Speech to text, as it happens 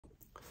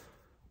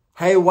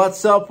Hey,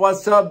 what's up?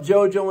 What's up?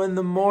 JoJo in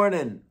the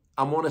morning.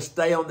 I'm going to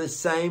stay on this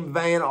same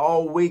vein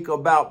all week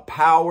about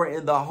power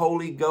in the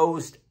Holy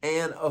Ghost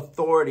and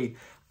authority.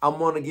 I'm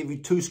going to give you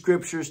two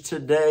scriptures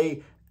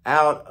today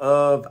out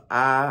of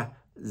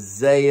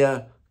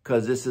Isaiah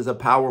because this is a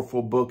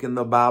powerful book in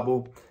the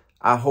Bible.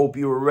 I hope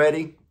you are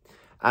ready.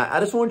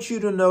 I just want you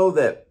to know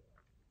that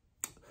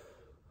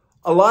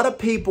a lot of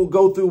people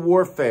go through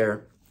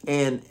warfare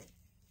and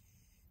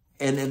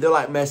they'll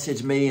like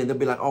message me and they'll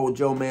be like, oh,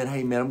 Joe, man,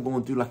 hey, man, I'm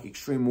going through like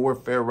extreme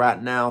warfare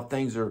right now.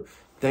 Things are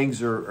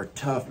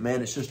tough,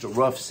 man. It's just a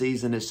rough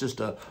season. It's just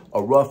a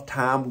rough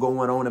time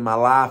going on in my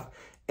life.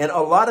 And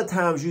a lot of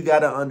times you got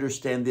to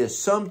understand this.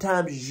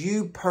 Sometimes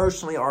you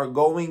personally are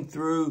going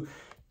through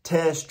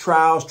tests,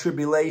 trials,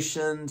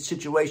 tribulations,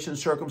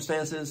 situations,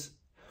 circumstances.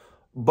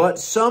 But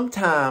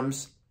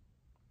sometimes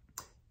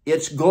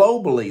it's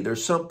globally.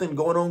 There's something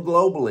going on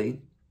globally.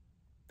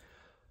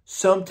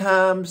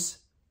 Sometimes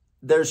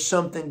there's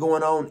something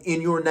going on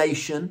in your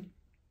nation.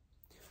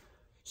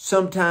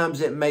 Sometimes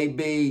it may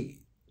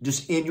be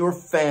just in your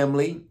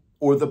family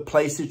or the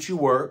place that you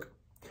work.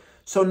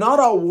 So not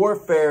all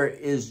warfare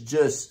is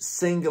just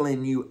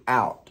singling you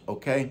out,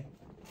 okay?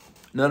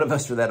 None of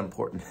us are that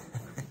important.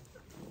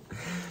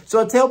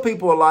 So I tell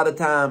people a lot of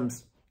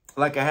times,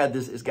 like I had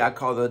this guy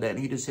call the other day, and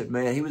he just said,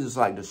 man, he was just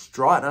like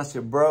distraught. And I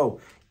said,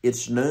 bro,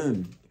 it's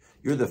noon.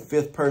 You're the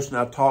fifth person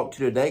I've talked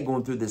to today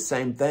going through the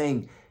same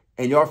thing.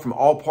 And you're from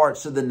all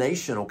parts of the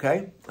nation,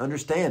 okay?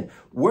 Understand,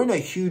 we're in a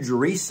huge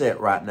reset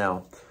right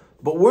now.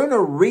 But we're in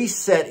a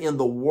reset in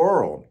the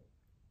world.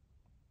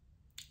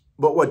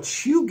 But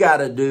what you got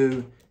to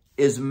do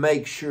is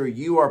make sure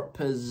you are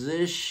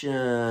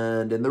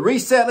positioned. In the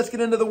reset, let's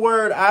get into the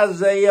word.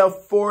 Isaiah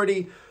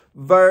 40,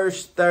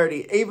 verse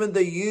 30. Even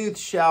the youth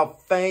shall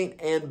faint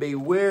and be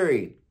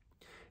weary,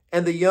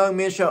 and the young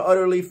men shall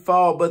utterly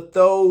fall. But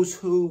those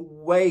who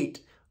wait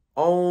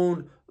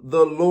on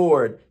the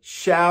Lord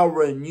shall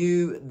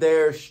renew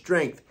their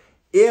strength.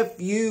 If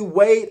you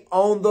wait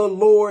on the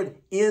Lord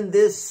in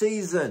this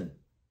season,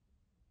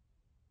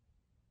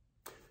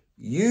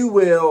 you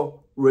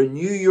will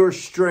renew your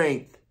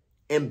strength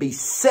and be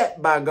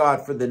set by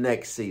God for the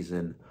next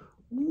season.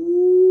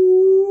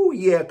 Ooh,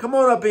 yeah, come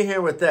on up in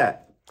here with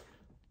that.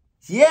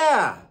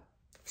 Yeah,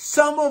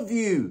 some of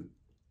you,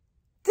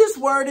 this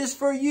word is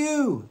for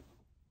you.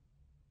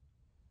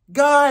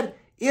 God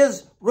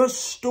is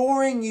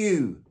restoring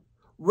you,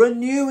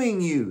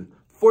 renewing you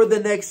for the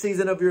next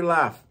season of your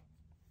life.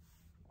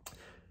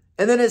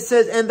 And then it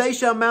says, and they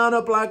shall mount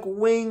up like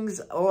wings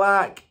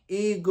like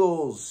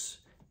eagles.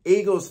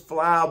 Eagles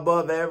fly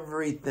above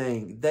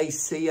everything. They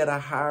see at a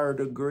higher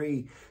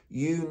degree.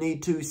 You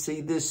need to see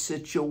this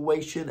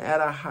situation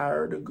at a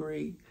higher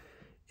degree.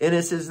 And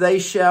it says, they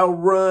shall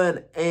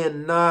run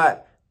and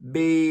not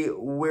be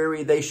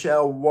weary. They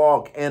shall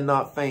walk and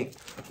not faint.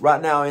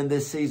 Right now in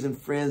this season,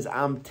 friends,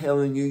 I'm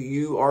telling you,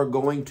 you are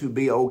going to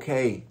be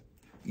okay.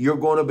 You're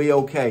going to be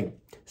okay.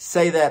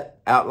 Say that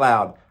out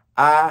loud.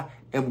 I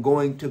am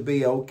going to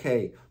be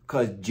okay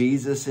because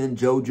Jesus and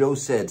JoJo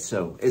said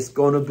so. It's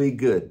going to be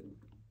good.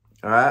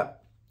 All right.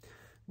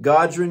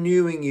 God's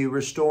renewing you,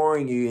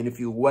 restoring you. And if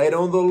you wait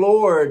on the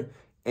Lord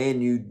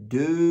and you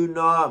do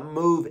not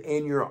move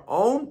in your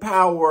own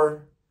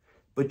power,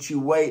 but you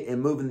wait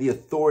and move in the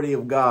authority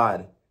of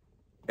God,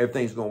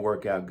 everything's going to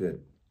work out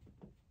good.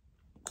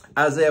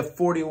 Isaiah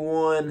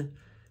 41,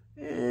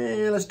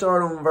 let's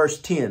start on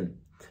verse 10.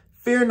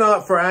 Fear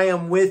not, for I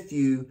am with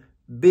you.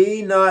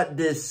 Be not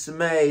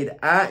dismayed.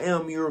 I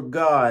am your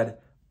God.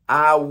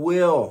 I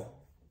will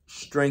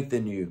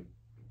strengthen you.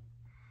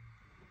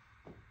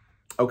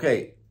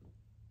 Okay,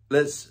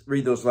 let's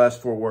read those last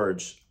four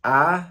words.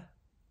 I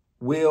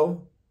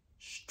will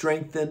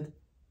strengthen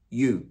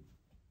you.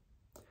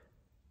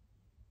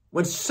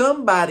 When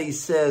somebody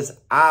says,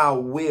 I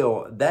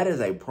will, that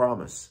is a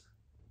promise.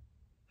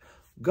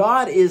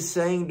 God is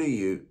saying to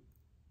you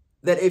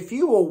that if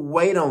you will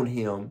wait on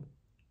him,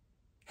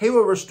 he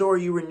will restore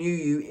you, renew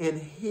you, and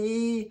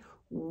he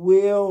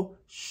will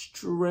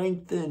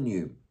strengthen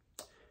you.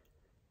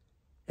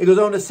 He goes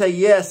on to say,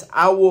 yes,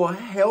 I will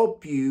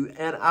help you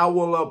and I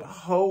will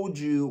uphold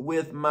you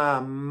with my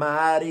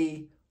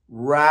mighty,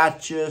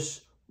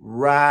 righteous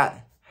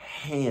right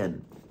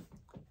hand.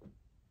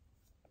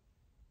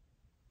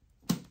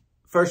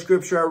 First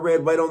scripture I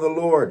read, wait on the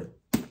Lord.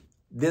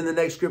 Then the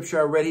next scripture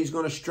I read, he's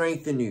going to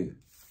strengthen you.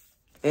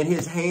 And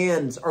his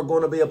hands are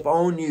going to be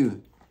upon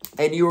you.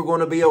 And you are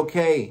going to be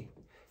okay.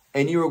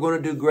 And you are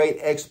going to do great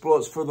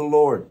exploits for the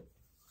Lord.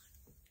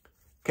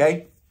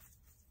 Okay?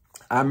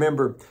 I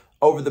remember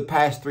over the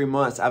past 3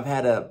 months, I've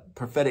had a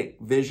prophetic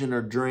vision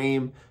or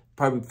dream,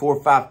 probably 4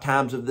 or 5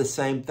 times of the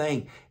same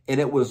thing. And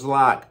it was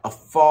like a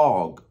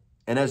fog.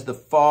 And as the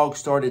fog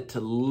started to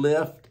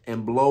lift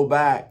and blow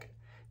back,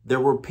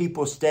 there were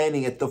people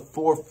standing at the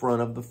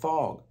forefront of the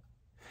fog.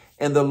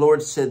 And the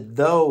Lord said,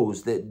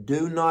 those that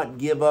do not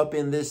give up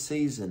in this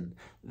season,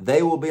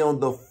 they will be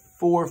on the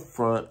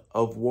forefront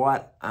of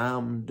what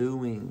I'm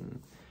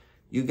doing.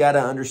 You got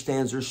to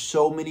understand there's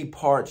so many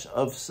parts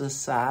of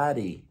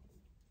society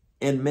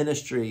and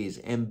ministries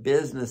and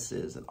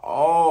businesses and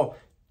all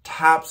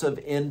types of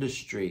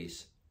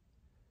industries.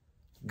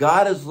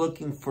 God is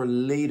looking for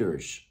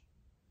leaders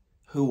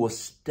who will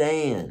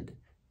stand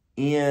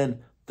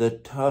in the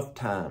tough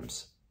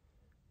times.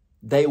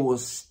 They will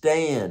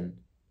stand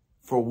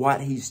for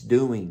what he's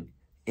doing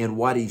and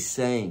what he's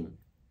saying.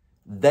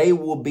 They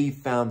will be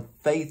found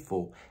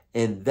faithful,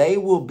 and they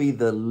will be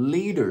the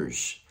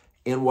leaders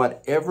in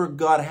whatever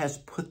God has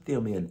put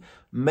them in.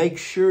 Make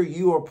sure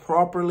you are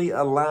properly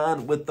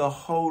aligned with the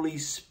Holy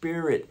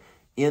Spirit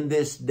in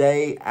this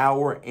day,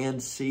 hour,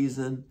 and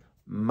season,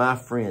 my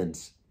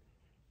friends.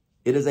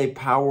 It is a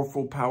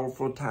powerful,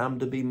 powerful time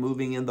to be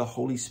moving in the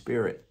Holy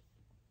Spirit.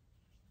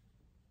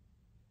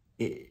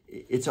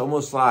 It's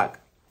almost like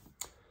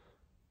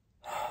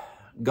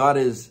God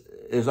is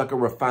like a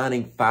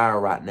refining fire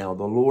right now.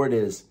 The Lord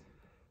is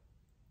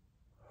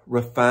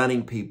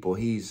refining people.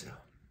 He's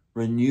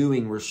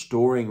renewing,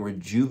 restoring,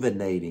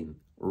 rejuvenating,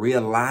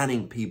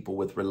 realigning people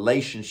with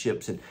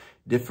relationships and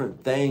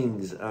different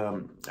things.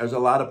 There's a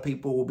lot of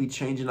people who will be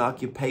changing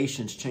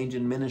occupations,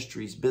 changing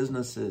ministries,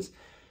 businesses,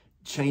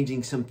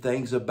 changing some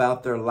things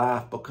about their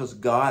life because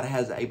God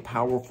has a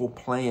powerful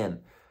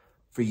plan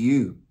for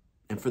you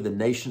and for the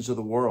nations of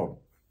the world.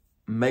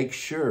 Make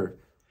sure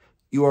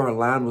you are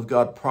aligned with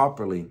God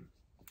properly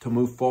to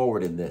move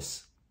forward in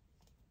this.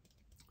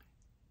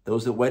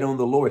 Those that wait on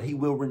the Lord, he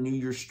will renew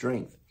your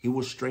strength. He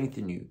will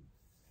strengthen you.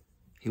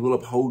 He will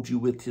uphold you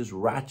with his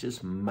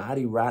righteous,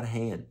 mighty right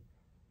hand.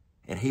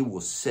 And he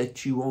will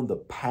set you on the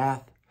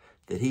path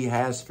that he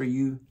has for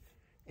you.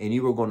 And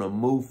you are going to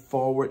move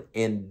forward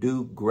and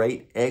do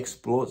great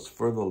exploits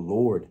for the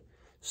Lord.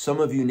 Some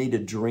of you need to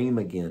dream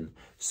again.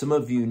 Some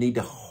of you need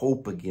to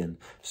hope again.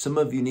 Some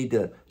of you need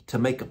to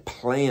make a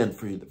plan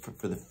for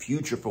the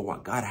future, for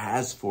what God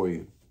has for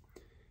you.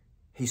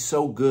 He's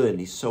so good, and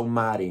he's so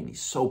mighty, and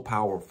he's so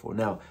powerful.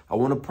 Now, I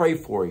want to pray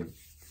for you.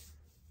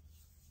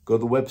 Go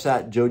to the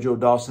website,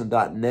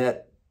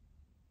 jojoedawson.net.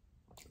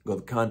 Go to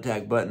the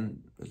contact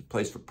button. There's a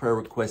place for prayer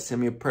requests.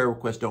 Send me a prayer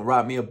request. Don't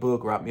write me a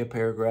book. Write me a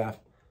paragraph.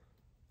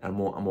 I'm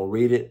going to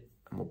read it.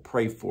 I'm going to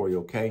pray for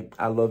you, okay?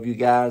 I love you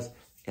guys,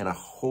 and I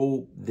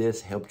hope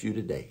this helped you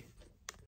today.